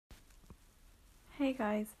Hey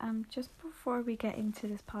guys, just before we get into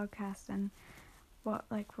this podcast and what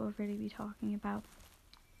we'll really be talking about,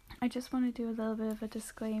 I just want to do a little bit of a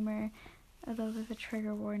disclaimer, a little bit of a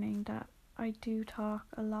trigger warning that I do talk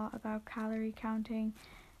a lot about calorie counting,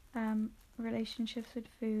 relationships with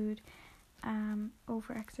food,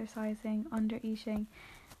 over exercising, under eating.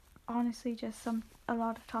 Honestly, just a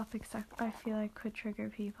lot of topics that I feel like could trigger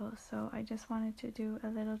people. So I just wanted to do a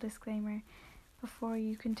little disclaimer before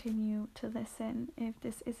you continue to listen. If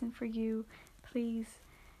this isn't for you, please,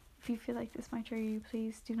 if you feel like this might trigger you,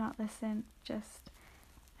 please do not listen. Just,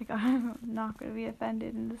 I'm not going to be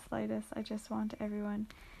offended in the slightest. I just want everyone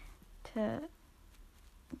to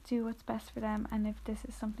do what's best for them, and if this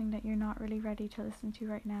is something that you're not really ready to listen to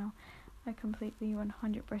right now, I completely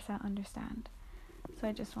 100% understand. So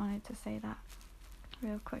I just wanted to say that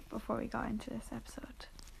real quick before we got into this episode.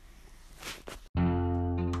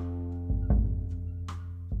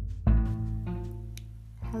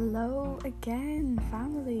 Hello again,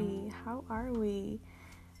 family. How are we?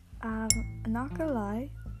 Not gonna lie,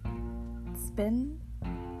 it's been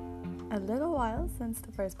a little while since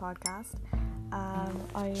the first podcast.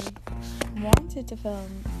 I wanted to film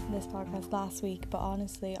this podcast last week, but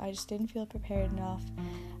honestly, I just didn't feel prepared enough.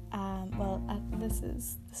 This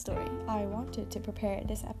is the story. I wanted to prepare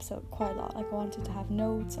this episode quite a lot. I wanted to have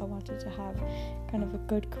notes. I wanted to have kind of a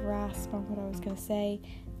good grasp on what I was going to say,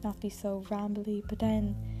 not be so rambly. But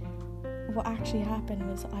then what actually happened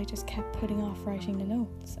was I just kept putting off writing the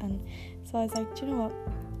notes, and so I was like, do you know what?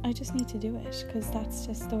 I just need to do it, because that's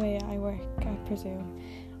just the way I work, I presume.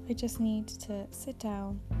 I just need to sit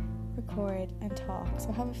down, record and talk. So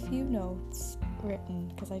I have a few notes written,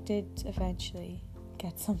 because I did eventually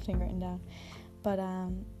get something written down, but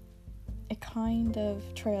it kind of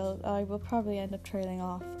trailed. I will probably end up trailing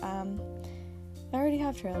off. I already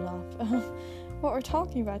have trailed off. What we're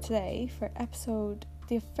talking about today for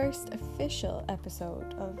the first official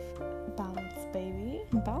episode of Balance Baby,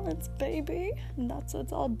 and that's what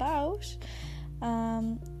it's all about.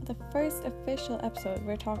 The first official episode,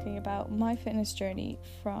 we're talking about my fitness journey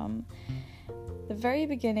from the very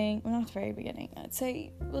beginning. Well, not the very beginning,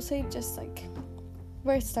 we'll say just like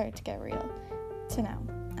where it started to get real to now,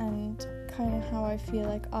 and kind of how I feel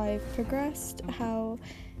like I've progressed, how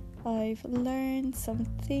I've learned some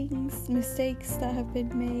things, mistakes that have been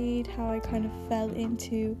made, how I kind of fell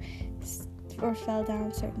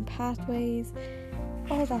down certain pathways,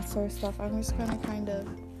 all that sort of stuff. I'm just gonna kind of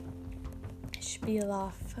spiel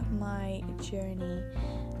off my journey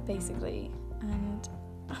basically, and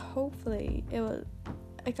hopefully it will,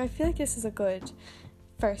 I feel like this is a good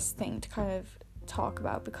first thing to kind of talk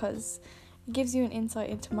about, because it gives you an insight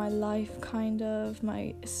into my life, kind of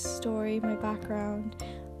my story, my background.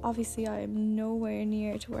 Obviously I am nowhere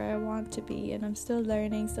near to where I want to be, and I'm still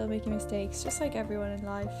learning, still making mistakes, just like everyone in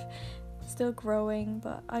life, still growing.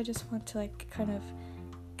 But I just want to kind of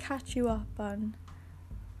catch you up on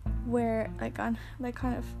where kind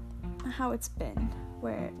of how it's been,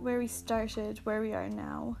 where we started, where we are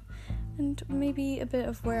now, and maybe a bit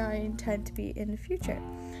of where I intend to be in the future.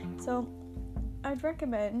 So I'd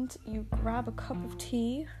recommend you grab a cup of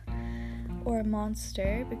tea or a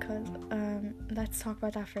Monster, because let's talk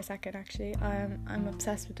about that for a second. Actually, I'm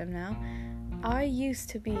obsessed with them now. I used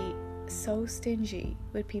to be so stingy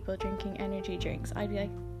with people drinking energy drinks. I'd be like,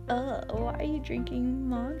 oh, why are you drinking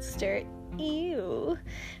Monster? Ew.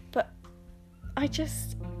 But I'm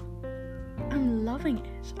loving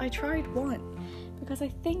it. I tried one, because I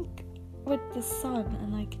think with the sun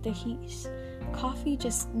and the heat, coffee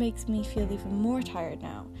just makes me feel even more tired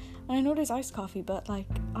now. And I know there's iced coffee, but I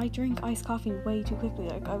drink iced coffee way too quickly.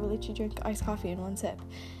 I will literally drink iced coffee in one sip,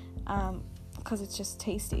 because it's just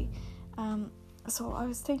tasty. So I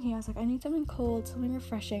was thinking, I need something cold, something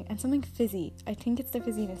refreshing, and something fizzy. I think it's the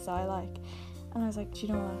fizziness that I like. And I was like, do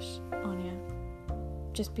you know what, Anya,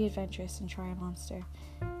 just be adventurous and try a Monster.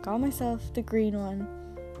 Got myself the green one,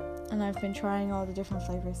 and I've been trying all the different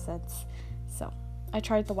flavors since. So I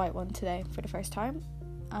tried the white one today for the first time.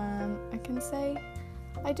 I can say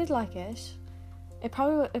I did like it. It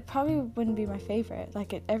probably wouldn't be my favorite.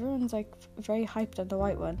 Everyone's very hyped on the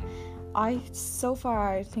white one. I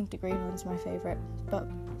think the green one's my favorite, but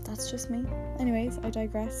that's just me. Anyways, I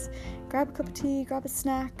digress. Grab a cup of tea, grab a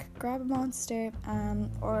snack, grab a Monster,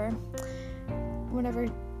 or whatever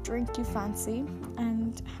drink you fancy,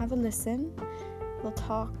 and have a listen. We'll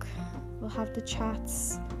talk, we'll have the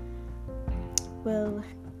chats, we'll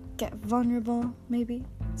get vulnerable, maybe.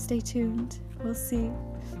 Stay tuned, we'll see.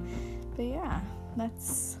 But yeah,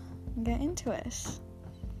 let's get into it.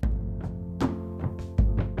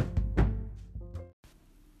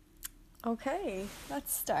 Okay,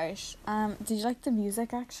 let's start. Did you like the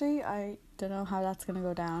music actually? I don't know how that's gonna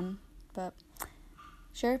go down, but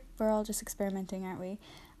sure, we're all just experimenting, aren't we?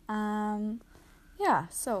 Yeah,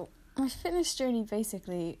 so my fitness journey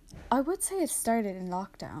basically, I would say it started in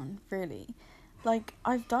lockdown, really. Like,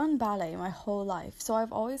 I've done ballet my whole life, so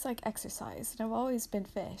I've always like exercised and I've always been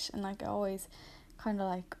fit, and like I always kind of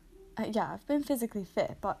like, yeah, I've been physically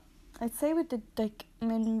fit, but I'd say with the, like,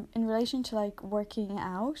 in relation to like working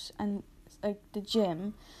out and like the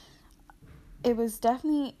gym, it was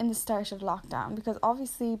definitely in the start of lockdown, because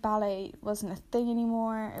obviously ballet wasn't a thing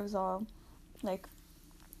anymore. It was all like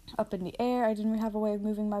up in the air. I didn't really have a way of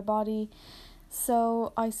moving my body.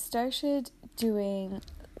 So I started doing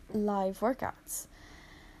live workouts.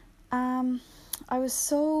 I was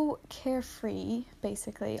so carefree,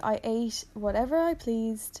 basically. I ate whatever I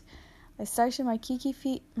pleased. I started my Kiki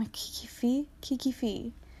Fit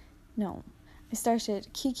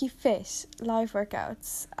live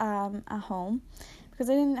workouts at home, because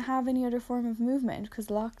I didn't have any other form of movement because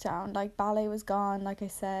lockdown, like ballet was gone, like I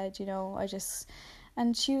said,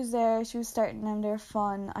 and she was there, she was starting them, they're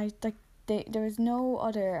fun. There was no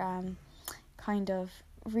other kind of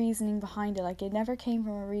reasoning behind it. Like, it never came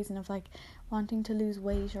from a reason of like wanting to lose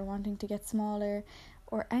weight or wanting to get smaller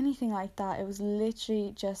or anything like that. It was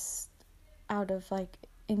literally just out of like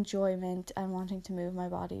enjoyment and wanting to move my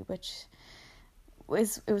body, which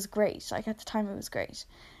it was great. Like, at the time it was great.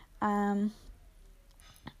 I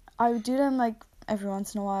would do them like every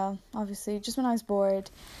once in a while, obviously, just when I was bored,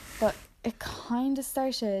 but it kind of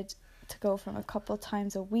started to go from a couple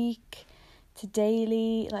times a week to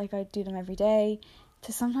daily. Like, I'd do them every day,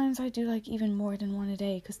 to sometimes I do like even more than one a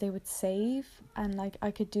day, because they would save and like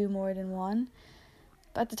I could do more than one.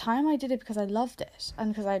 But at the time I did it because I loved it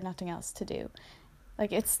and because I had nothing else to do.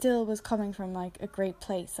 Like, it still was coming from like a great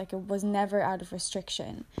place. Like, it was never out of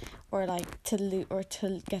restriction or like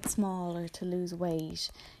to get small or to lose weight.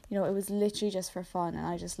 It was literally just for fun, and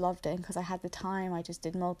I just loved it. And because I had the time, I just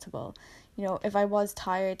did multiple. If I was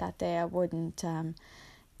tired that day, I wouldn't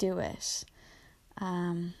do it.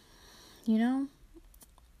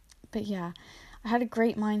 But yeah, I had a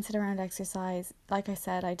great mindset around exercise. Like I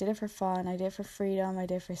said, I did it for fun, I did it for freedom, I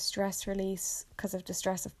did it for stress release because of the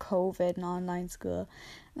stress of COVID and online school.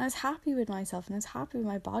 And I was happy with myself and I was happy with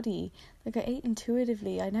my body. Like, I ate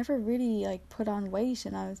intuitively. I never really like put on weight,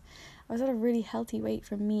 and I was at a really healthy weight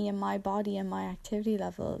for me and my body and my activity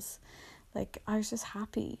levels. Like, I was just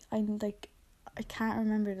happy. I can't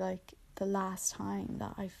remember like the last time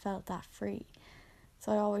that I felt that free.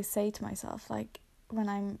 So I always say to myself, like, when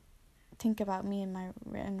I'm think about me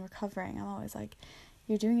and recovering, I'm always like,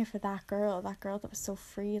 you're doing it for that girl that was so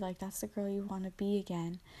free. Like, that's the girl you want to be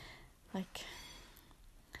again. Like,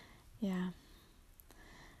 yeah.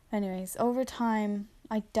 Anyways, over time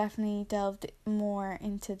I definitely delved more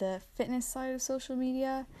into the fitness side of social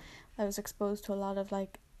media. I was exposed to a lot of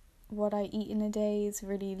like what I eat in a day is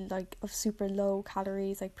really like of super low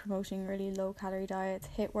calories, like promoting really low calorie diets,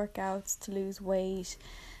 HIIT workouts to lose weight,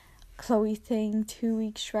 Chloe thing,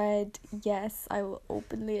 2-week shred. Yes, I will I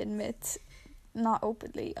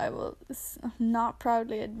will not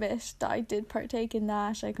proudly admit that I did partake in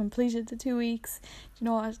that. I completed the 2 weeks. You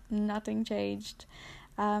know what? Nothing changed.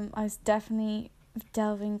 I was definitely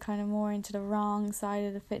delving kind of more into the wrong side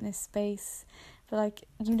of the fitness space. But like,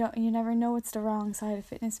 you never know it's the wrong side of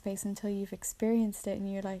fitness space until you've experienced it,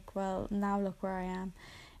 and you're like, well, now look where I am.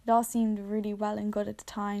 It all seemed really well and good at the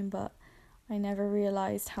time, but I never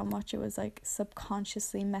realised how much it was like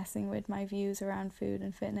subconsciously messing with my views around food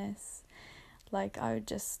and fitness. Like, I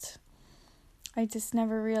just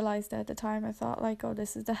never realised it at the time. I thought like, oh,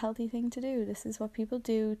 this is the healthy thing to do. This is what people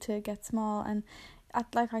do to get small. And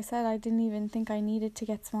like I said, I didn't even think I needed to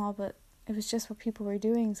get small, but it was just what people were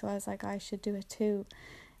doing. So I was like, I should do it too.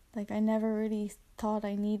 Like, I never really thought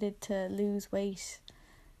I needed to lose weight,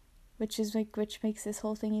 which makes this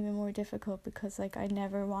whole thing even more difficult, because like I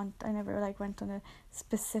never like went on a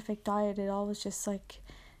specific diet. It all was just like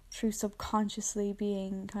through subconsciously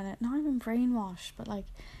being kind of not even brainwashed, but like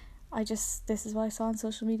this is what I saw on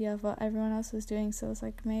social media of what everyone else was doing, so it's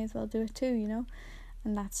like, may as well do it too,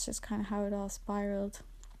 and that's just kind of how it all spiraled.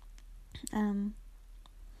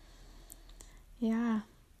 Yeah,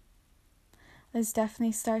 I was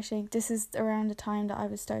definitely this is around the time that I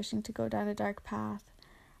was starting to go down a dark path.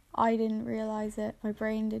 I didn't realise it, my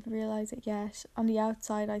brain didn't realise it yet. On the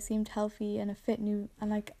outside I seemed healthy and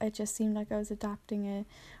like it just seemed like I was adopting a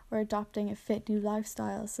fit new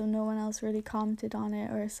lifestyle, so no one else really commented on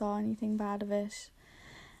it or saw anything bad of it.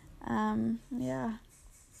 Yeah.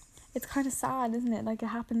 It's kind of sad, isn't it? Like, it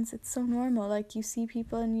happens, it's so normal. Like, you see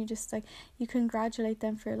people and you just like, you congratulate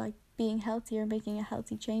them for like being healthy or making a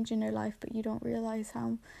healthy change in their life, but you don't realize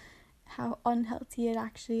how unhealthy it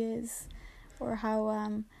actually is, or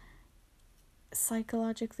how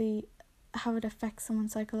psychologically, how it affects someone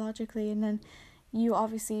psychologically. And then you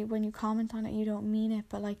obviously, when you comment on it, you don't mean it,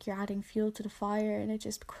 but like, you're adding fuel to the fire, and it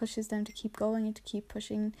just pushes them to keep going and to keep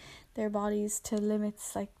pushing their bodies to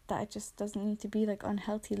limits like that. It just doesn't need to be like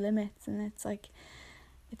unhealthy limits. And it's like,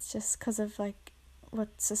 it's just because of like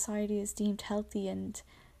what society is deemed healthy and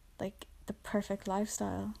like the perfect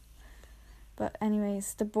lifestyle. But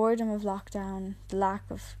anyways, the boredom of lockdown, the lack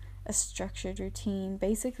of a structured routine,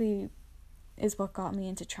 basically is what got me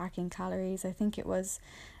into tracking calories. I think it was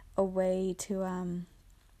a way to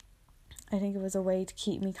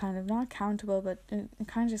keep me kind of not accountable, but it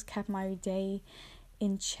kind of just kept my day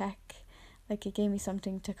in check. Like, it gave me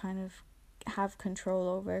something to kind of have control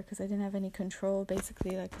over, because I didn't have any control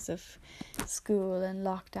basically, like, because of school and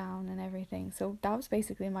lockdown and everything. So that was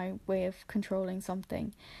basically my way of controlling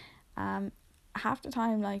something. Half the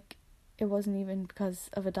time, like, it wasn't even because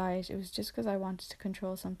of a diet, it was just because I wanted to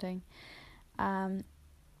control something.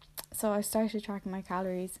 So I started tracking my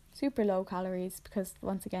calories, super low calories, because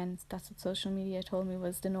once again, that's what social media told me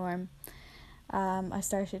was the norm. I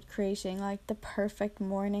started creating like the perfect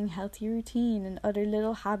morning healthy routine and other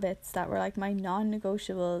little habits that were like my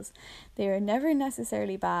non-negotiables. They were never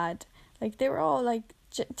necessarily bad. Like, they were all like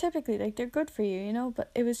typically like they're good for you, you know,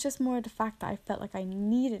 but it was just more the fact that I felt like I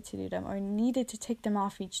needed to do them or needed to tick them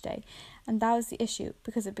off each day. And that was the issue,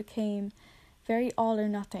 because it became very all or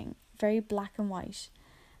nothing, very black and white.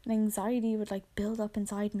 And anxiety would like build up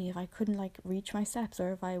inside me if I couldn't like reach my steps,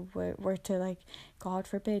 or if I were to, like, God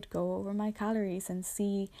forbid, go over my calories and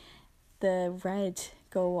see the red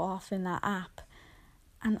go off in that app.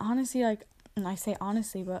 And honestly, like, and I say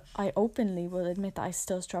honestly, but I openly will admit that I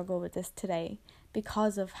still struggle with this today,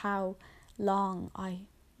 because of how long I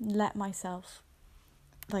let myself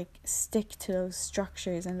like stick to those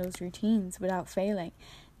structures and those routines without failing.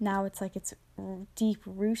 Now it's like it's deep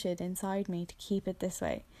rooted inside me to keep it this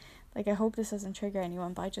way. Like, I hope this doesn't trigger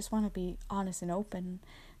anyone, but I just want to be honest and open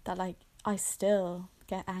that, like, I still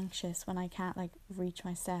get anxious when I can't like reach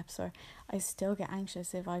my steps, or I still get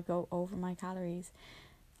anxious if I go over my calories.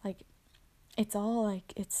 Like, it's all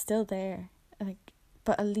like, it's still there, like,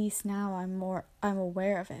 but at least now I'm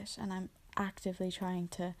aware of it, and I'm actively trying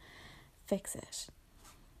to fix it.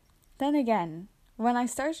 Then again, when I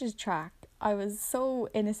started to track, I was so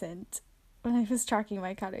innocent. When I was tracking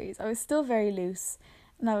my calories, I was still very loose,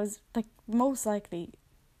 and I was like most likely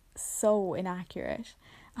so inaccurate.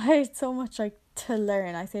 I had so much like to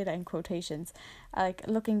learn. I say that in quotations. Like,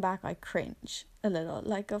 looking back, I cringe a little,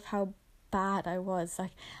 like, of how bad I was.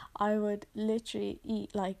 Like, I would literally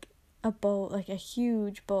eat like a bowl, like a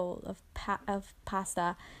huge bowl of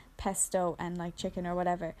pasta, pesto, and like chicken or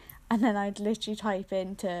whatever, and then I'd literally type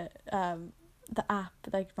into the app,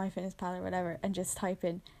 like MyFitnessPal or whatever, and just type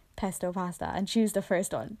in pesto pasta and choose the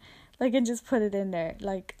first one, like, and just put it in there.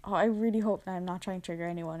 Like, I really hope that I'm not trying to trigger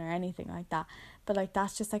anyone or anything like that, but like,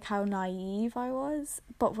 that's just like how naive I was.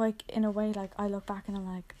 But like, in a way, like, I look back and I'm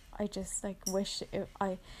like, I just like wish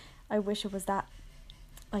I wish it was that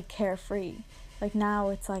like carefree. Like, now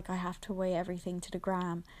it's like I have to weigh everything to the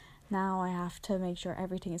gram. Now I have to make sure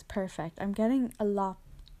everything is perfect. I am getting a lot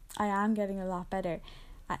better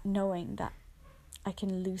at knowing that I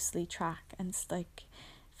can loosely track and like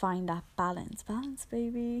find that balance,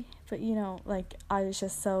 baby. But you know, like, I was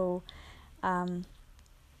just so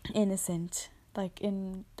innocent, like,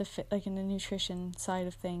 in the nutrition side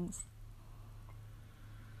of things.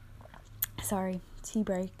 Sorry, tea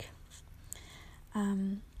break.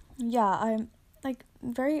 I'm like,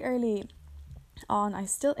 very early on, I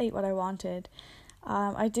still ate what I wanted.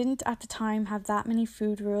 I didn't at the time have that many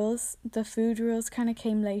food rules. The food rules kind of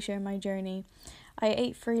came later in my journey. I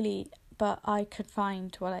ate freely, but I could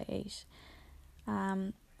find what I ate.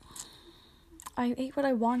 I ate what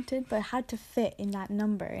I wanted, but it had to fit in that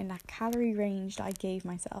number, in that calorie range that I gave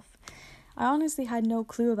myself. I honestly had no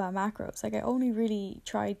clue about macros. Like, I only really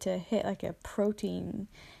tried to hit like a protein,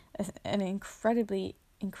 an incredibly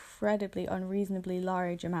unreasonably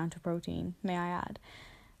large amount of protein, may I add.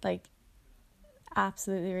 Like,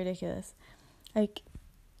 absolutely ridiculous. Like,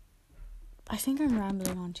 I think I'm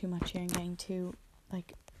rambling on too much here and getting too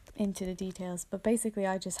like into the details, but basically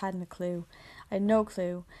I just hadn't a clue. I had no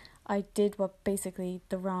clue. I did what basically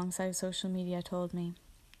the wrong side of social media told me,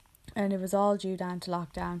 and it was all due down to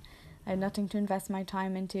lockdown. I had nothing to invest my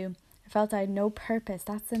time into. I felt I had no purpose.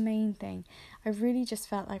 That's the main thing. I really just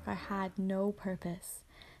felt like I had no purpose.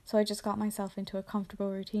 So I just got myself into a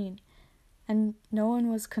comfortable routine, and no one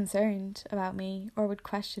was concerned about me or would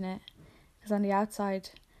question it, because on the outside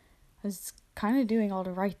I was kind of doing all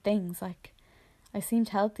the right things. Like, I seemed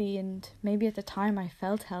healthy, and maybe at the time I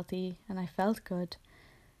felt healthy and I felt good.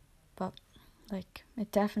 But, like,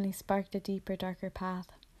 it definitely sparked a deeper, darker path.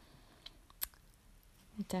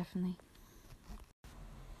 It definitely.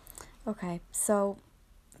 Okay, so,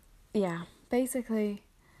 yeah, basically,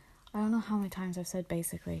 I don't know how many times I've said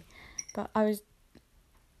basically, but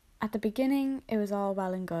at the beginning, it was all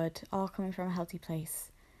well and good, all coming from a healthy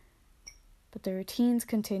place. But the routines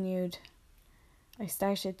continued. I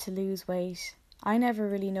started to lose weight. I never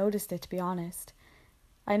really noticed it, to be honest.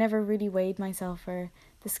 I never really weighed myself, or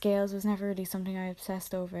the scales was never really something I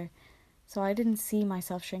obsessed over. So I didn't see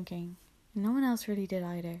myself shrinking. No one else really did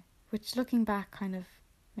either, which looking back kind of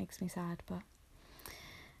makes me sad, but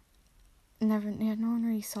no one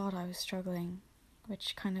really saw that I was struggling,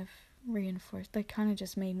 which kind of reinforced, like, kind of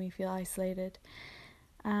just made me feel isolated.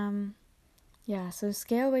 So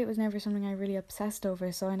scale weight was never something I really obsessed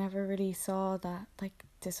over, so I never really saw that, like,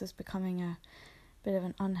 this was becoming a bit of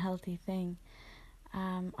an unhealthy thing.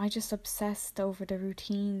 I just obsessed over the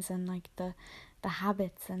routines and, like, the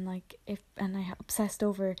habits, and, like, I obsessed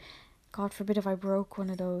over, God forbid if I broke one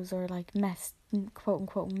of those, or, like, quote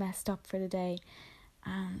unquote messed up for the day,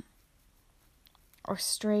 or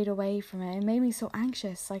strayed away from it. It made me so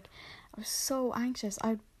anxious. Like, I was so anxious.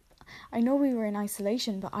 I know we were in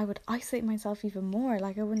isolation, but I would isolate myself even more.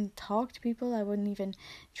 Like, I wouldn't talk to people. I wouldn't even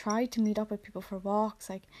try to meet up with people for walks.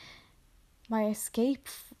 Like, my escape,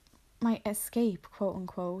 quote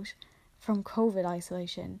unquote, from COVID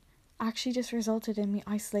isolation actually just resulted in me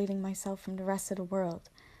isolating myself from the rest of the world.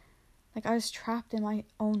 Like, I was trapped in my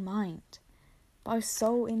own mind. But I was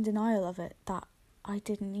so in denial of it that I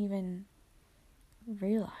didn't even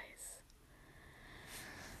realize.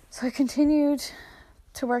 So I continued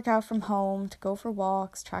to work out from home, to go for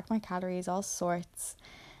walks, track my calories, all sorts.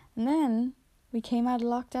 And then we came out of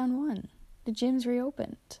lockdown 1. The gyms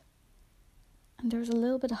reopened. And there was a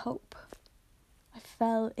little bit of hope. I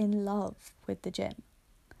fell in love with the gym.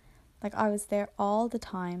 Like, I was there all the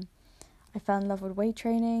time. I fell in love with weight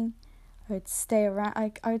training. I would stay around.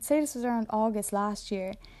 I would say this was around August last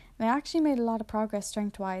year. And I actually made a lot of progress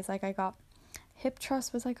strength-wise. Like, I got hip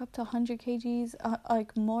thrust was like up to 100 kgs,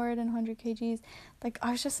 like more than 100 kgs. Like, I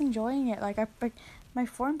was just enjoying it. Like, my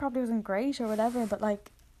form probably wasn't great or whatever, but I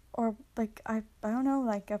don't know,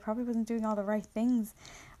 like, I probably wasn't doing all the right things.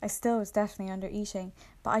 I still was definitely under eating,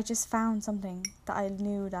 but I just found something that I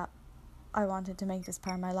knew that I wanted to make this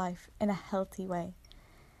part of my life in a healthy way.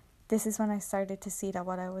 This is when I started to see that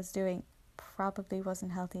what I was doing probably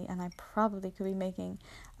wasn't healthy, and I probably could be making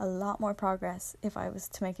a lot more progress if I was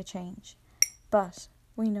to make a change. But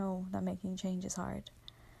we know that making change is hard.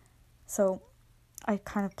 So I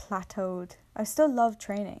kind of plateaued. I still love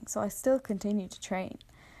training, so I still continue to train.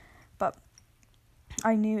 But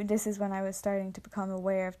I knew this is when I was starting to become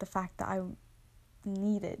aware of the fact that I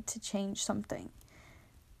needed to change something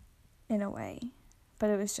in a way. But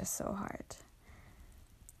it was just so hard.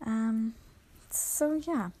 So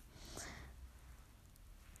yeah.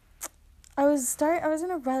 I was in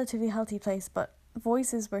a relatively healthy place, but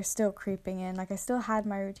voices were still creeping in. Like, I still had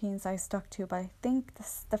my routines I stuck to, but I think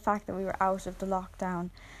the fact that we were out of the lockdown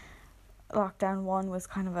 1 was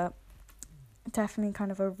definitely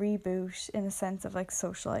kind of a reboot, in a sense of, like,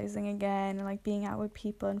 socializing again and, like, being out with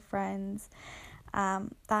people and friends.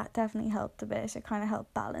 That definitely helped a bit. It kind of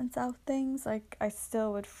helped balance out things. Like, I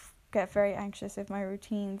still would get very anxious if my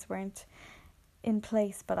routines weren't in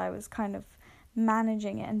place, but I was kind of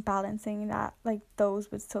managing it and balancing that, like, those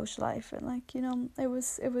with social life, and, like, you know, it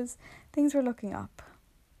was things were looking up.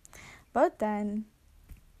 But then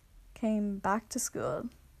came back to school.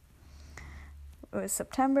 It was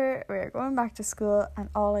September, we were going back to school, and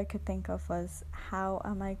all I could think of was, how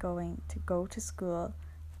am I going to go to school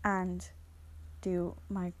and do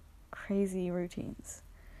my crazy routines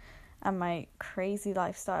and my crazy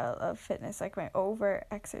lifestyle of fitness, like my over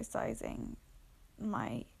exercising,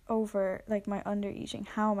 my under eating.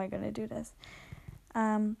 How am I going to do this?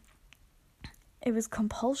 It was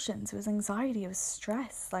compulsions, it was anxiety, it was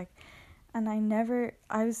stress, like, and I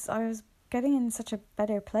was getting in such a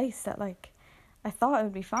better place that, like, I thought it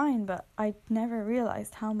would be fine, but I never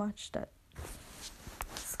realized how much that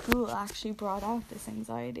school actually brought out this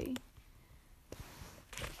anxiety.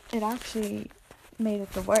 It actually made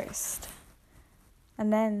it the worst.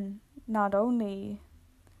 And then not only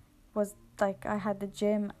was, like, I had the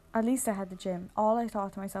gym, at least I had the gym. All I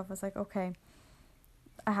thought to myself was, like, okay,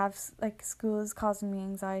 I have, like, school is causing me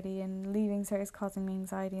anxiety and leaving cert is causing me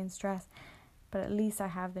anxiety and stress, but at least I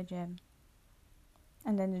have the gym.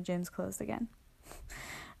 And then the gym's closed again.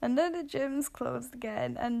 And then the gym's closed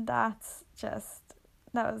again, and that's just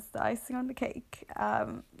that was the icing on the cake.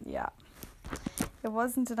 Yeah, it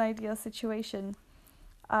wasn't an ideal situation.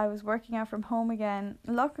 I was working out from home again.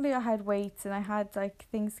 Luckily, I had weights and I had like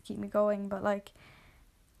things to keep me going. But like,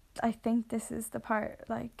 I think this is the part,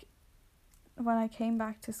 like, when I came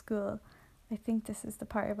back to school, I think this is the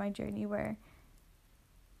part of my journey where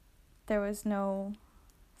there was no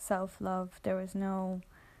self-love, there was no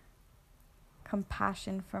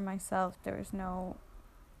compassion for myself, there was no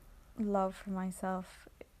love for myself.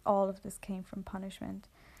 All of this came from punishment.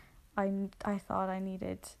 I thought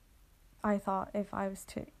if I was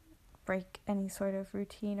to break any sort of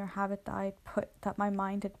routine or habit that my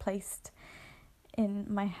mind had placed in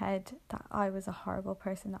my head, that I was a horrible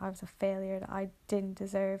person, that I was a failure, that I didn't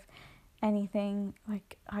deserve anything.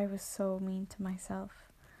 Like, I was so mean to myself.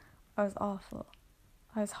 I was awful.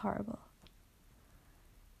 I was horrible.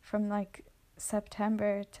 From like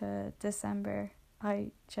September to December,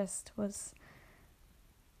 I was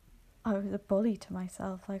a bully to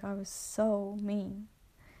myself. Like, I was so mean.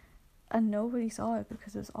 And nobody saw it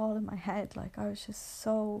because it was all in my head. Like, I was just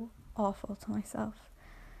so awful to myself.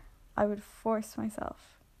 I would force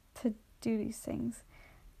myself to do these things.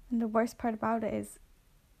 And the worst part about it is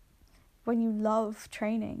when you love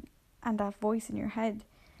training and that voice in your head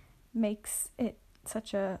makes it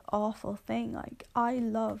such a awful thing. Like, I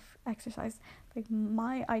love exercise. Like,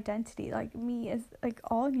 my identity, like me, is like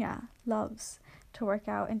Anya loves to work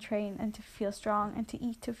out and train and to feel strong and to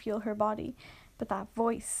eat to fuel her body. But that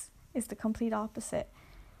voice is the complete opposite.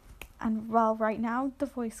 And while right now the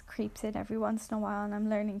voice creeps in every once in a while and I'm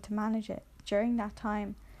learning to manage it, during that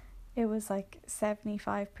time it was like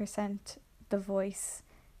 75% the voice,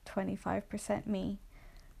 25% me,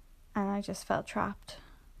 and I just felt trapped.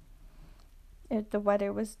 The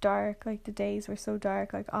weather was dark, like the days were so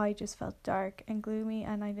dark, like I just felt dark and gloomy,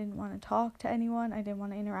 and I didn't want to talk to anyone, I didn't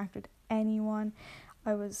want to interact with anyone.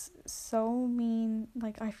 I was so mean,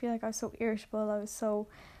 like I feel like I was so irritable, I was so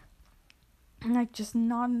like just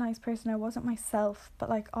not a nice person. I wasn't myself,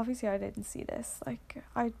 but like obviously I didn't see this. I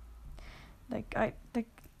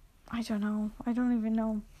don't know. I don't even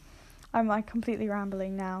know. I'm like completely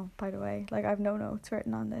rambling now, by the way. Like, I've no notes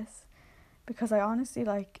written on this because I honestly,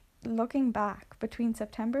 like, looking back between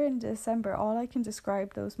September and December, all I can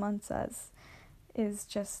describe those months as is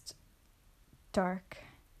just dark.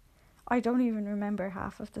 I don't even remember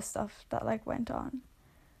half of the stuff that like went on.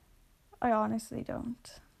 I honestly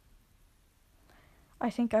don't. I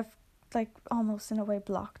think I've like almost in a way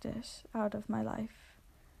blocked it out of my life.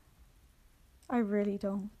 I really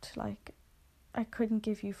don't. Like, I couldn't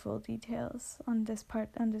give you full details on this part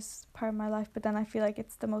of my life, but then I feel like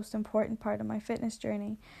it's the most important part of my fitness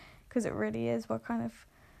journey because it really is what kind of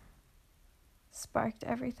sparked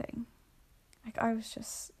everything. Like, I was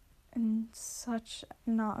just in such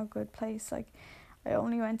not a good place. Like, I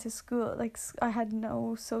only went to school, like, I had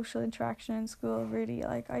no social interaction in school, really.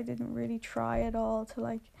 Like, I didn't really try at all to,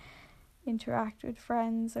 like, interact with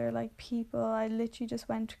friends or, like, people. I literally just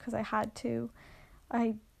went because I had to.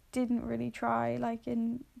 I didn't really try, like,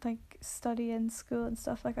 in, like, study in school and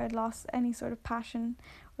stuff. Like, I'd lost any sort of passion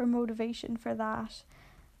or motivation for that.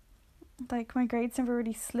 Like, my grades never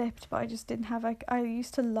really slipped, but I just didn't have, like, I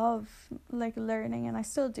used to love, like, learning, and I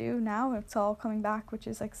still do now. It's all coming back, which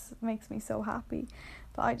is, like, makes me so happy.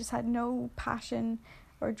 But I just had no passion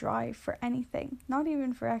or drive for anything, not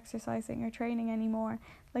even for exercising or training anymore.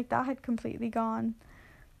 Like, that had completely gone.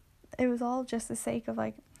 It was all just the sake of,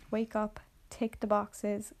 like, wake up, tick the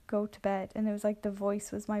boxes, go to bed. And it was like the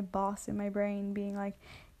voice was my boss in my brain being like,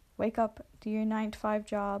 wake up, do your 9 to 5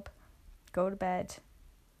 job, go to bed,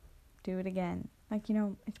 do it again. Like, you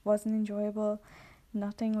know, it wasn't enjoyable.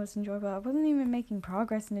 Nothing was enjoyable. I wasn't even making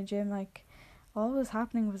progress in the gym. Like, all that was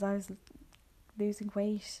happening was I was losing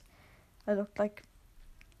weight. I looked like,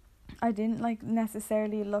 I didn't like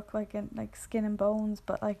necessarily look like like skin and bones,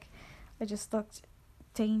 but like I just looked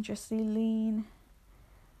dangerously lean.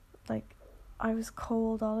 Like, I was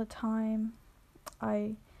cold all the time.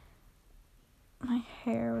 My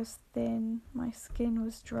hair was thin, my skin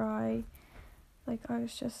was dry. Like, I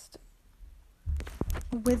was just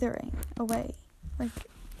withering away. Like,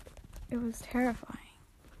 it was terrifying.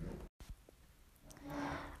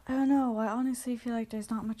 I don't know, I honestly feel like there's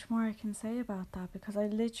not much more I can say about that because I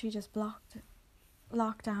literally just blocked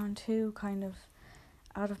lockdown 2 kind of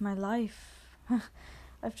out of my life. Not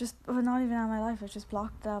even out of my life, I've just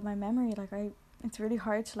blocked it out of my memory. Like, it's really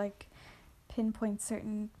hard to like pinpoint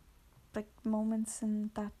certain like moments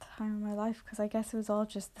in that time of my life because I guess it was all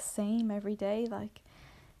just the same every day. Like,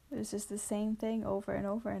 it was just the same thing over and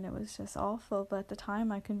over, and it was just awful. But at the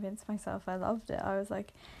time I convinced myself I loved it. I was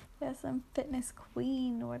like, yes, I'm fitness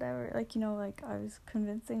queen or whatever. Like, you know, like I was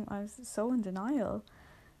so in denial.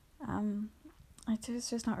 There's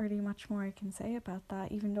just not really much more I can say about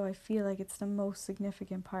that, even though I feel like it's the most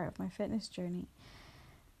significant part of my fitness journey.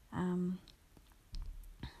 But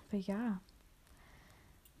yeah.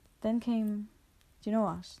 Then came, do you know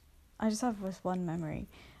what? I just have this one memory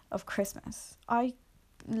of Christmas. I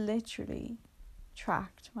literally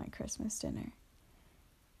tracked my Christmas dinner.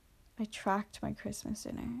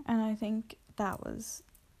 And I think that was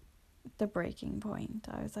the breaking point.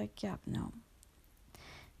 I was like, yeah, no,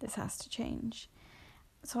 this has to change.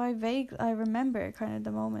 So I remember kind of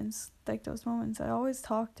the moments, like those moments. I always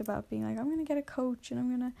talked about being like, I'm going to get a coach and I'm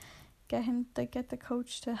going to get the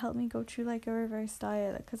coach to help me go through like a reverse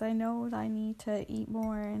diet, because I know that I need to eat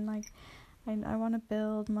more and like I want to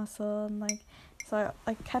build muscle, and like, so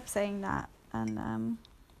I kept saying that, and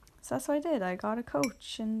so that's what I did. I got a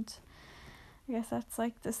coach, and I guess that's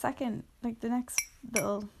like the next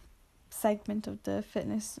little segment of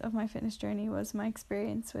my fitness journey was my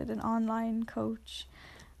experience with an online coach,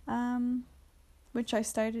 which I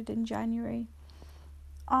started in January.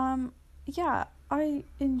 Yeah, I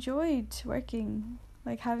enjoyed working,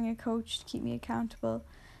 like having a coach to keep me accountable,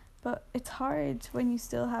 but it's hard when you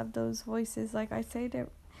still have those voices. Like I say that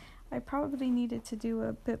I probably needed to do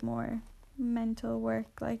a bit more mental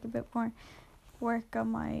work, like a bit more work on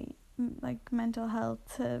my like mental health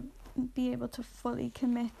to be able to fully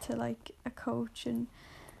commit to like a coach, and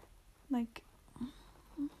like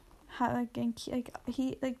how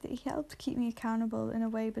he helped keep me accountable in a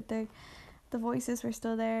way, but the voices were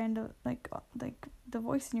still there, and the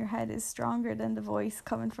voice in your head is stronger than the voice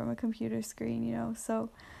coming from a computer screen, you know. So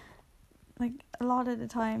like a lot of the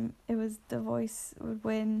time it was the voice would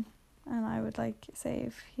win, and I would like say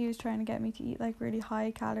if he was trying to get me to eat like really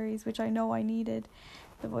high calories, which I know I needed,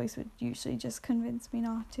 the voice would usually just convince me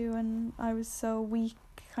not to. And I was so weak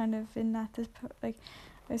kind of in that, like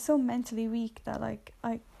I was so mentally weak that like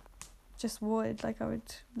I would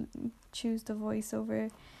choose the voice over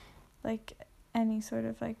like any sort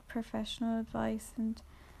of like professional advice. And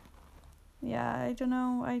yeah, I don't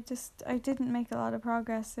know, I didn't make a lot of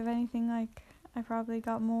progress. If anything, like I probably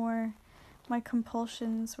got more, my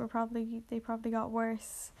compulsions probably got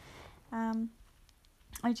worse.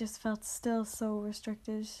 I just felt still so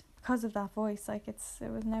restricted because of that voice. Like it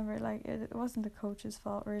was never like it wasn't the coach's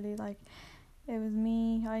fault really, like it was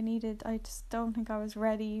me. I just don't think I was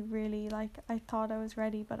ready really. Like I thought I was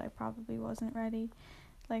ready, but I probably wasn't ready.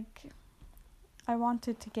 Like I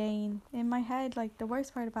wanted to gain in my head. Like the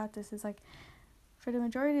worst part about this is like for the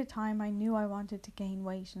majority of the time I knew I wanted to gain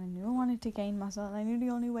weight, and I knew I wanted to gain muscle, and I knew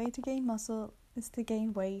the only way to gain muscle is to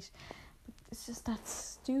gain weight. But it's just that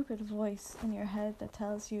stupid voice in your head that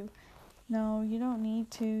tells you, no, you don't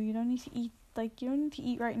need to eat, like you don't need to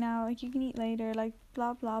eat right now, like you can eat later, like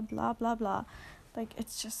blah blah blah blah blah. Like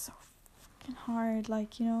it's just so fucking hard,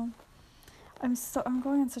 like, you know. I'm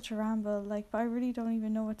going on such a ramble, like, but I really don't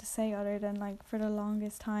even know what to say other than like for the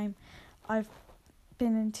longest time I've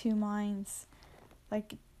been in two minds.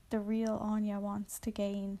 Like the real Anya wants to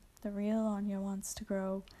gain, the real Anya wants to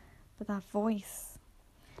grow, but that voice,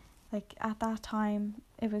 like at that time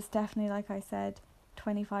it was definitely, like I said,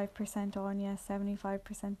 25% Anya,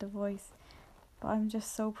 75% the voice. But I'm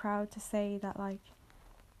just so proud to say that like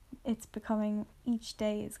it's becoming, each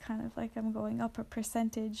day is kind of like I'm going up a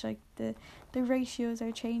percentage, like the ratios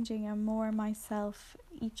are changing. I'm more myself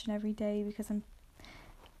each and every day because I'm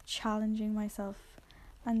challenging myself.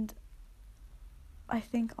 And I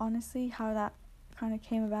think honestly how that kind of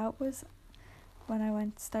came about was when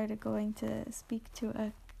I started going to speak to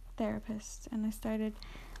a therapist, and I started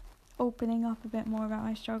opening up a bit more about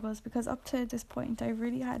my struggles, because up to this point I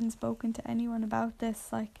really hadn't spoken to anyone about this.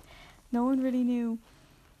 Like no one really knew.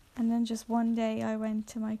 And then just one day I went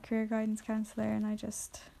to my career guidance counsellor and I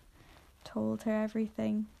just told her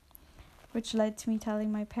everything, which led to me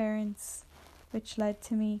telling my parents, which led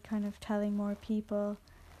to me kind of telling more people.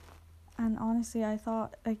 And honestly, I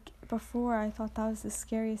thought, like before, I thought that was the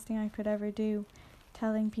scariest thing I could ever do,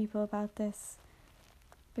 telling people about this,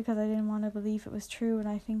 because I didn't want to believe it was true. And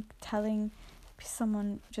I think telling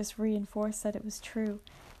someone just reinforced that it was true.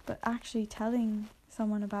 But actually telling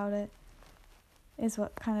someone about it is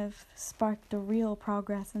what kind of sparked the real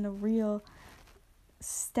progress and the real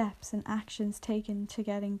steps and actions taken to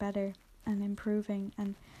getting better and improving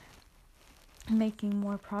and making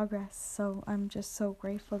more progress. So I'm just so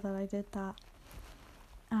grateful that I did that.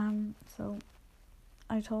 So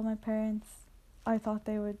I told my parents. I thought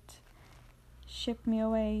they would ship me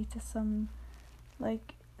away to some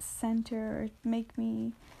like center or make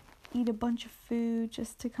me eat a bunch of food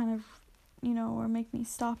just to kind of or make me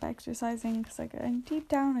stop exercising, because like deep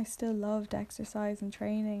down I still loved exercise and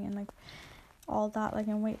training and like all that, like,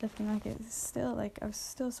 and weightlifting. Like, it's still like I was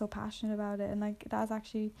still so passionate about it. And like that's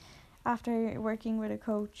actually, after working with a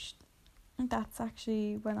coach, that's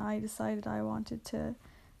actually when I decided I wanted to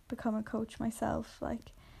become a coach myself,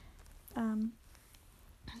 like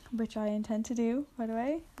which I intend to do, by the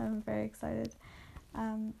way. I'm very excited.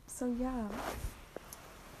 So yeah,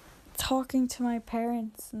 talking to my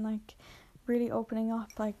parents and like really opening up,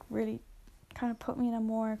 like really kind of put me in a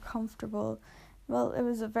more comfortable, well, it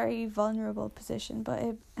was a very vulnerable position, but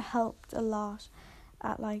it helped a lot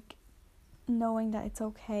at like knowing that it's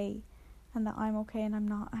okay and that I'm okay and I'm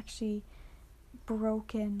not actually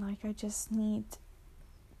broken. Like, I just need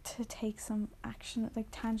to take some action, like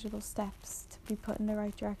tangible steps to be put in the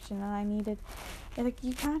right direction, and I needed, like,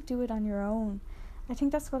 you can't do it on your own. I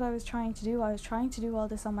think that's what I was trying to do. I was trying to do all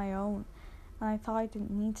this on my own, and I thought I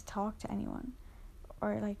didn't need to talk to anyone,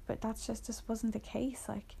 or like, but that's just wasn't the case.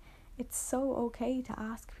 Like, it's so okay to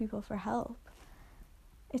ask people for help.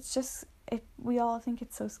 It's just, we all think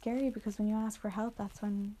it's so scary because when you ask for help, that's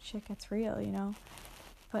when shit gets real,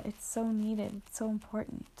 but it's so needed, it's so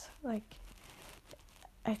important. Like,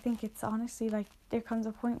 I think it's honestly like there comes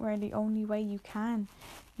a point where the only way you can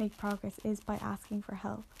make progress is by asking for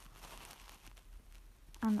help.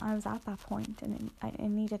 And I was at that point, and it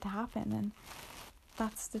needed to happen. And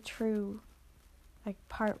that's the true, like,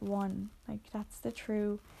 part one. Like, that's the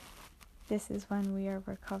true, this is when we are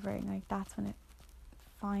recovering. Like, that's when it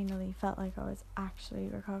finally felt like I was actually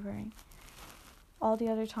recovering. All the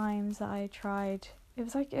other times that I tried, it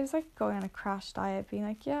was like going on a crash diet, being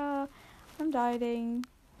like, yeah, I'm dieting,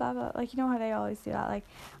 blah blah, like, you know how they always do that, like,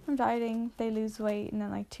 I'm dieting, they lose weight, and then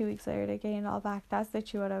like 2 weeks later they gain it all back. That's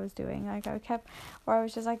literally what I was doing. Like, I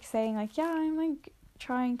was just like saying like, yeah, I'm like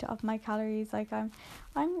trying to up my calories, like I'm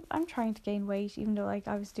trying to gain weight, even though like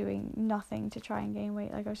I was doing nothing to try and gain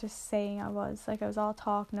weight. Like, I was just saying I was all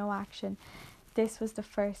talk, no action. This was the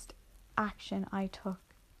first action I took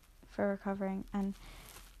for recovering, and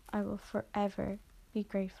I will forever be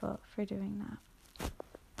grateful for doing that.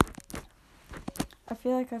 I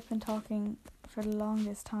feel like I've been talking for the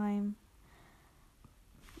longest time.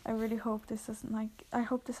 I really hope this doesn't, like, I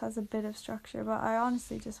hope this has a bit of structure, but I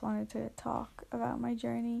honestly just wanted to talk about my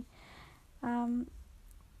journey.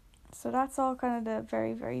 So that's all kind of the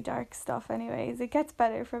very, very dark stuff anyways. It gets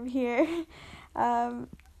better from here.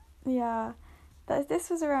 Yeah, this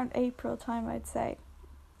was around April time, I'd say.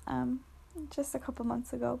 Just a couple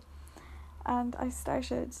months ago. And I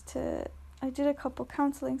did a couple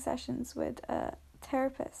counselling sessions with a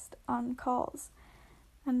therapist on calls,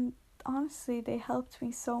 and honestly they helped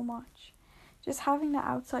me so much. Just having the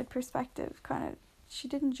outside perspective, kind of, she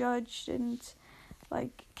didn't judge, didn't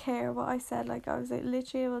like care what I said. Like, I was like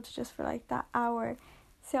literally able to just for like that hour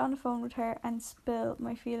sit on the phone with her and spill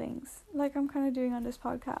my feelings, like I'm kind of doing on this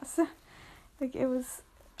podcast. Like,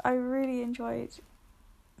 I really enjoyed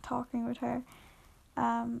talking with her.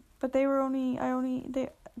 But they were only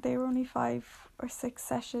 5 or 6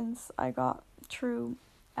 sessions I got through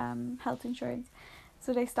health insurance,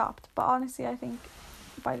 so they stopped. But honestly, I think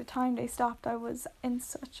by the time they stopped, I was in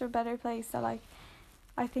such a better place that, like,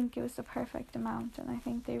 I think it was the perfect amount, and I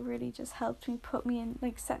think they really just helped me, put me in,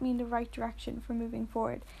 like, set me in the right direction for moving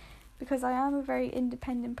forward, because I am a very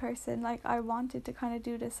independent person. Like, I wanted to kind of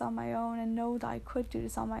do this on my own and know that I could do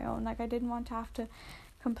this on my own. Like, I didn't want to have to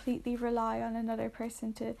completely rely on another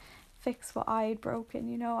person to fix what I had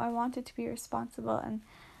broken. I wanted to be responsible and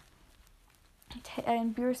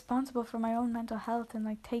be responsible for my own mental health and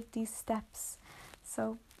like take these steps.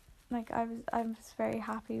 So like I was very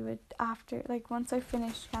happy with, after, like, once I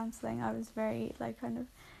finished counselling, I was very, like, kind of,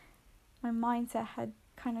 my mindset had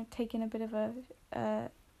kind of taken a bit of a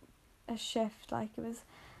shift. Like,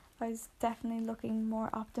 I was definitely looking more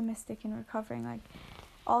optimistic in recovering. Like,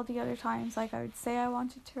 all the other times, like, I would say I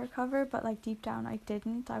wanted to recover, but like deep down I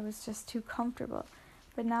didn't. I was just too comfortable.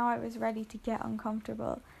 But now I was ready to get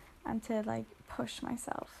uncomfortable and to like push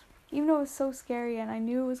myself, even though it was so scary, and I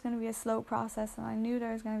knew it was going to be a slow process, and I knew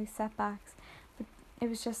there was going to be setbacks. But it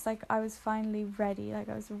was just like I was finally ready. Like,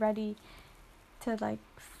 I was ready to like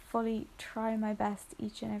fully try my best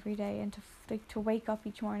each and every day, and to wake up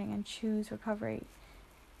each morning and choose recovery.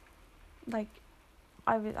 Like,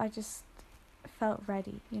 I just felt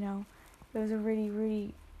ready. It was a really,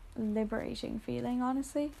 really liberating feeling,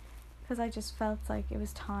 honestly, because I just felt like it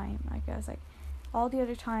was time. Like, I was like, all the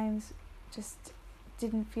other times just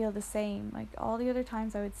didn't feel the same. Like, all the other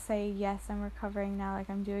times I would say, yes, I'm recovering now, like,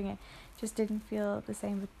 I'm doing it, just didn't feel the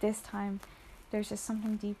same. But this time there's just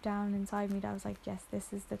something deep down inside me that was like, yes,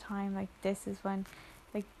 this is the time. Like, this is when,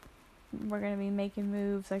 like, we're going to be making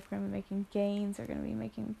moves, like we're going to be making gains, we're going to be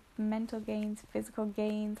making mental gains, physical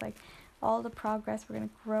gains, like all the progress. We're going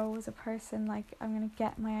to grow as a person. Like I'm going to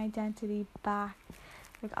get my identity back.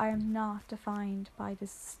 Like I am not defined by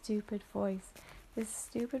this stupid voice. This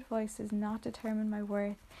stupid voice does not determine my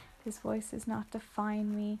worth. This voice does not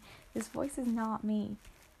define me. This voice is not me.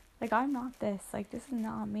 Like I'm not this. Like this is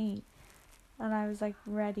not me. And I was like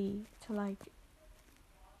ready to like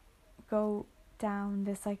go down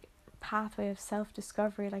this like pathway of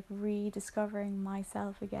self-discovery, like rediscovering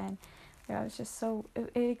myself again. Like I was just so,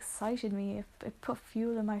 it excited me. It put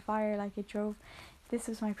fuel in my fire. Like it drove, this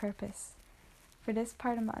was my purpose. For this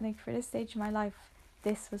part of my, like for this stage of my life,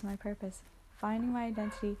 this was my purpose. Finding my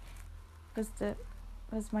identity was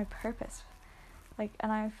my purpose. Like,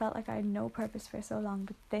 and I felt like I had no purpose for so long,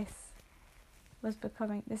 but this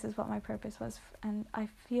is what my purpose was. And I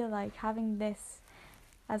feel like having this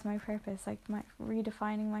as my purpose, like my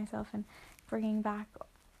redefining myself and bringing back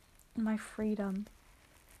my freedom,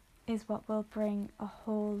 is what will bring a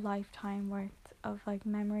whole lifetime worth of like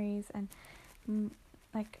memories and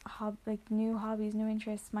like new hobbies, new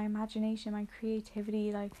interests, my imagination, my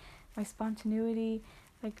creativity, like my spontaneity,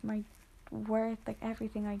 like my worth, like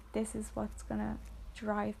everything. Like this is what's gonna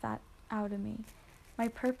drive that out of me. My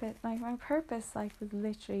purpose like was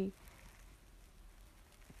literally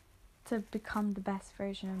to become the best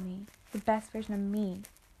version of me. The best version of me,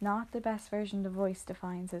 not the best version the voice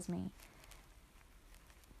defines as me.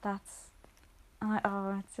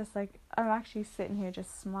 It's just like, I'm actually sitting here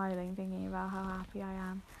just smiling, thinking about how happy I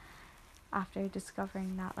am after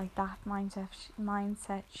discovering that. Like that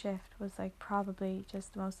mindset shift was like probably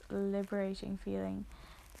just the most liberating feeling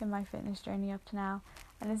in my fitness journey up to now.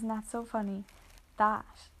 And isn't that so funny? That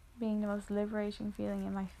being the most liberating feeling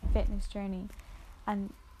in my fitness journey,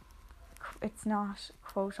 and it's not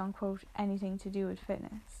quote unquote anything to do with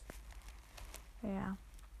fitness. Yeah.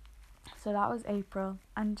 So that was April,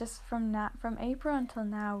 and just from April until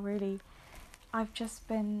now, really, I've just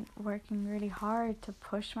been working really hard to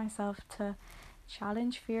push myself to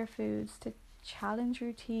challenge fear foods, to challenge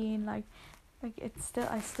routine. Like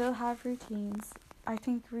I still have routines. I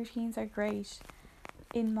think routines are great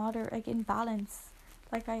in in balance.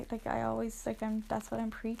 I always that's what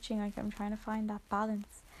I'm preaching. Like I'm trying to find that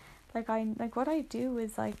balance. What I do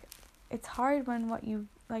is like, it's hard when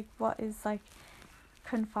what is like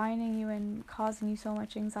confining you and causing you so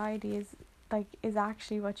much anxiety is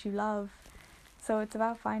actually what you love. So it's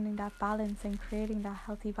about finding that balance and creating that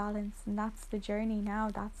healthy balance, and that's the journey now.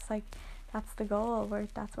 That's the goal.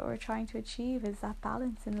 That's what we're trying to achieve, is that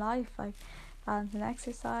balance in life, like balance in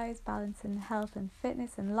exercise, balance in health and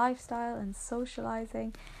fitness and lifestyle and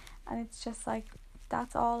socializing. And it's just like,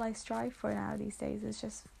 that's all I strive for now these days, is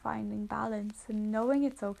just finding balance and knowing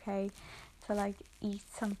it's okay to like eat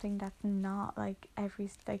something that's not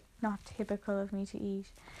not typical of me to eat,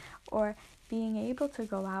 or being able to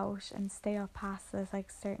go out and stay up past this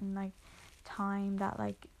like certain like time that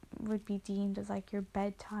like would be deemed as like your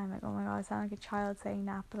bedtime. Like, oh my god, I sound like a child saying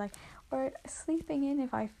that, but like, or sleeping in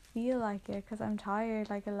if I feel like it because I'm tired.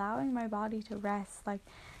 Like allowing my body to rest, like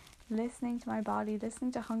listening to my body,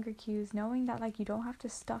 listening to hunger cues, knowing that like you don't have to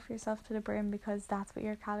stuff yourself to the brim because that's what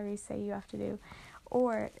your calories say you have to do.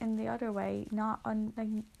 Or in the other way,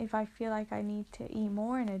 if I feel like I need to eat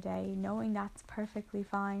more in a day, knowing that's perfectly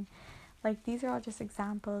fine. Like these are all just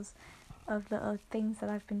examples of little things that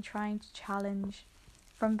I've been trying to challenge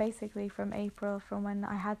from April, from when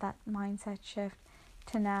I had that mindset shift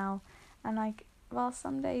to now. And like, well,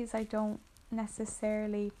 some days I don't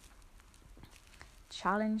necessarily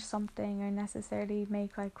challenge something or necessarily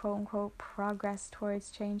make like quote unquote progress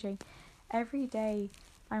towards changing. Every day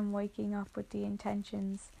I'm waking up with the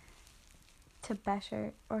intentions to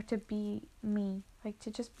better, or to be me, like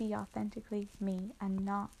to just be authentically me and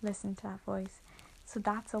not listen to that voice. So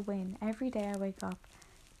that's a win. Every day I wake up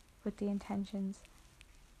with the intentions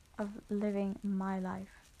of living my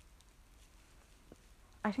life.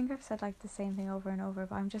 I think I've said like the same thing over and over,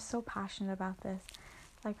 but I'm just so passionate about this.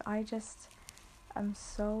 Like I'm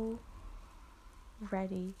so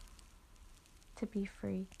ready to be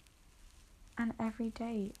free. And every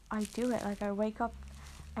day I do it. Like I wake up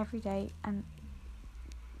every day and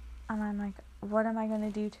I'm like, what am I going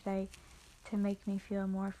to do today to make me feel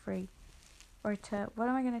more free? Or what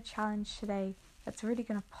am I going to challenge today that's really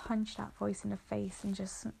going to punch that voice in the face and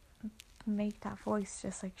just make that voice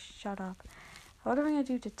just like shut up? What am I going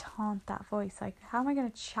to do to taunt that voice? Like, how am I going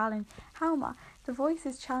to challenge? The voice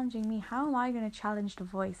is challenging me. How am I going to challenge the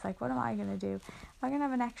voice? Like, what am I going to do? Am I going to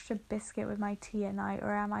have an extra biscuit with my tea at night?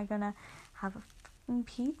 Or am I going to have a fucking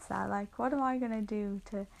pizza? Like, what am I going to do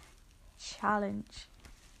to challenge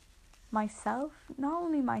myself, not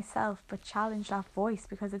only myself, but challenge that voice,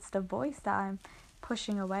 because it's the voice that I'm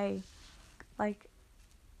pushing away. Like,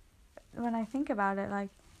 when I think about it, like,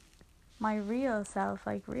 my real self,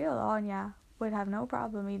 like real Anya, would have no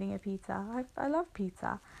problem eating a pizza. I love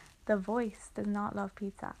pizza. The voice does not love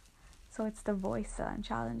pizza. So it's the voice that I'm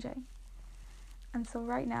challenging. And so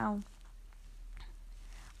right now,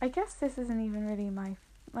 I guess this isn't even really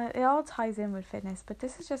it all ties in with fitness, but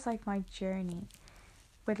this is just like my journey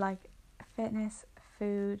with like fitness,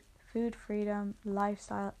 food freedom,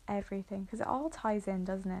 lifestyle, everything, because it all ties in,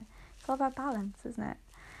 doesn't it? It's all about balance, isn't it?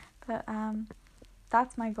 But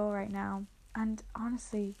that's my goal right now. And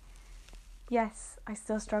honestly, yes, I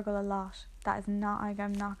still struggle a lot. That is not, like,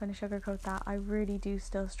 I'm not going to sugarcoat that. I really do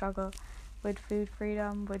still struggle with food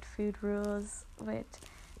freedom, with food rules, with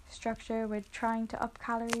structure, with trying to up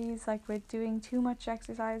calories, like with doing too much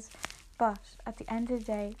exercise. But at the end of the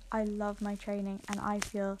day, I love my training and I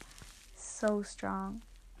feel so strong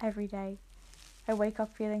every day. I wake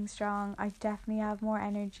up feeling strong. I definitely have more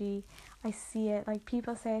energy. I see it. Like,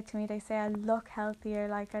 people say it to me. They say I look healthier.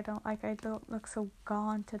 Like, I don't look so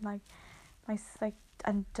gaunt and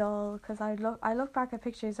and dull, because I look back at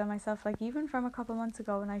pictures of myself, like even from a couple months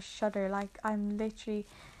ago, and I shudder. Like, I'm literally,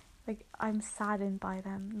 like, I'm saddened by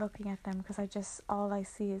them, looking at them, because all I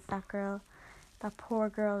see is that girl, that poor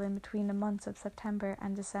girl in between the months of September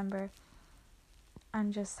and December,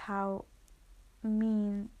 and just how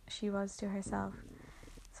mean she was to herself.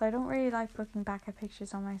 So I don't really like looking back at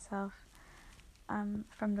pictures of myself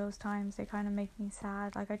from those times. They kind of make me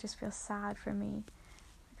sad. Like, I just feel sad for me.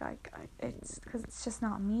 It's because it's just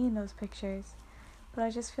not me in those pictures. But I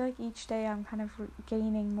just feel like each day I'm kind of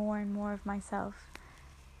gaining more and more of myself.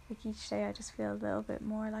 Like, each day I just feel a little bit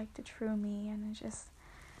more like the true me, and it just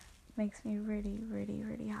makes me really, really,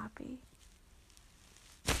 really happy.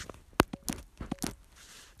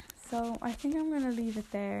 So I think I'm going to leave it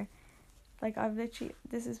there. Like,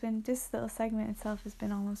 this little segment itself has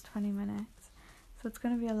been almost 20 minutes. So it's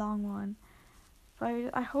going to be a long one.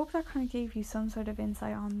 But I hope that kind of gave you some sort of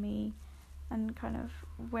insight on me and kind of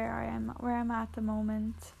where I'm at the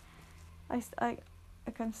moment.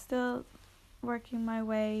 I'm still working my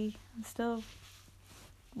way. I'm still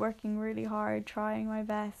working really hard, trying my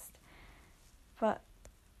best. But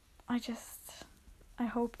I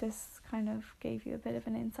hope this kind of gave you a bit of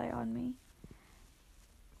an insight on me.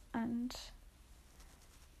 And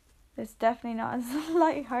it's definitely not as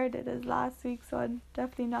lighthearted as last week, so I'd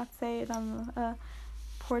definitely not say it on a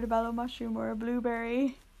portobello mushroom or a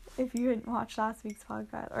blueberry. If you didn't watch last week's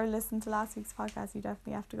podcast or listen to last week's podcast, you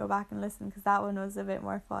definitely have to go back and listen, because that one was a bit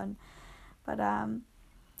more fun. But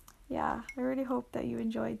yeah, I really hope that you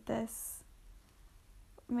enjoyed this.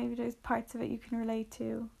 Maybe there's parts of it you can relate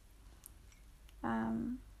to.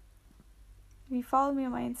 If you follow me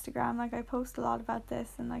on my Instagram, like, I post a lot about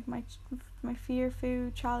this and like my fear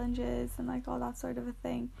food challenges and like all that sort of a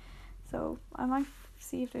thing. So I might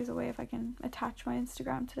see if there's a way if I can attach my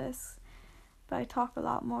Instagram to this. But I talk a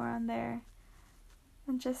lot more on there.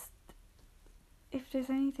 And just, if there's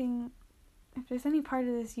any part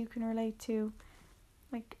of this you can relate to,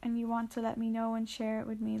 like, and you want to let me know and share it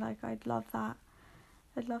with me, like, I'd love that.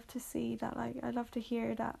 I'd love to see that, like, I'd love to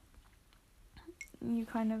hear that you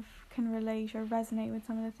kind of can relate or resonate with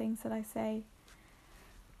some of the things that I say.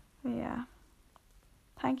 But yeah.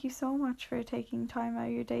 Thank you so much for taking time out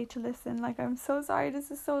of your day to listen. Like, I'm so sorry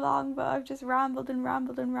this is so long, but I've just rambled and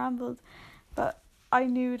rambled and rambled. But I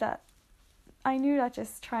knew that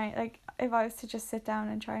just trying, like, if I was to just sit down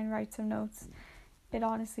and try and write some notes, it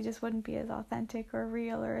honestly just wouldn't be as authentic or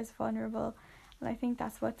real or as vulnerable. And I think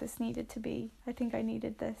that's what this needed to be. I think I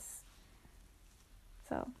needed this.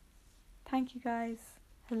 So, thank you guys.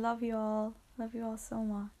 I love you all. Love you all so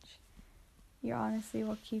much. You're honestly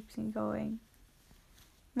what keeps me going.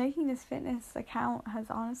 Making this fitness account has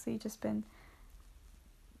honestly just been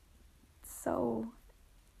so,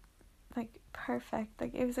 like, perfect.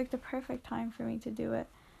 Like, it was like the perfect time for me to do it.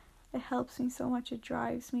 It helps me so much. It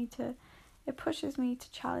pushes me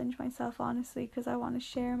to challenge myself, honestly, because I want to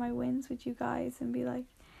share my wins with you guys and be like,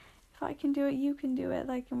 if I can do it, you can do it.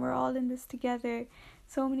 Like, and we're all in this together.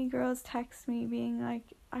 So many girls text me being like,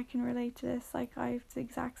 I can relate to this. Like, I have the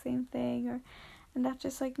exact same thing, and that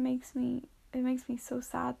just like makes me so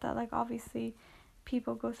sad that, like, obviously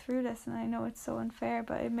people go through this, and I know it's so unfair,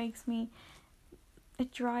 but it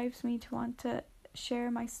drives me to want to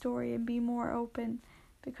share my story and be more open,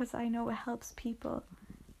 because I know it helps people.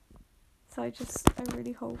 So I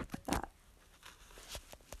really hope that,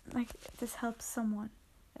 like, this helps someone.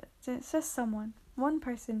 It's just someone, one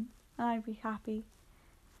person, and I'd be happy.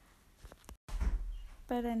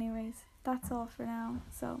 But anyways, that's all for now.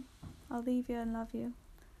 So I'll leave you and love you.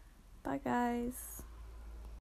 Bye, guys.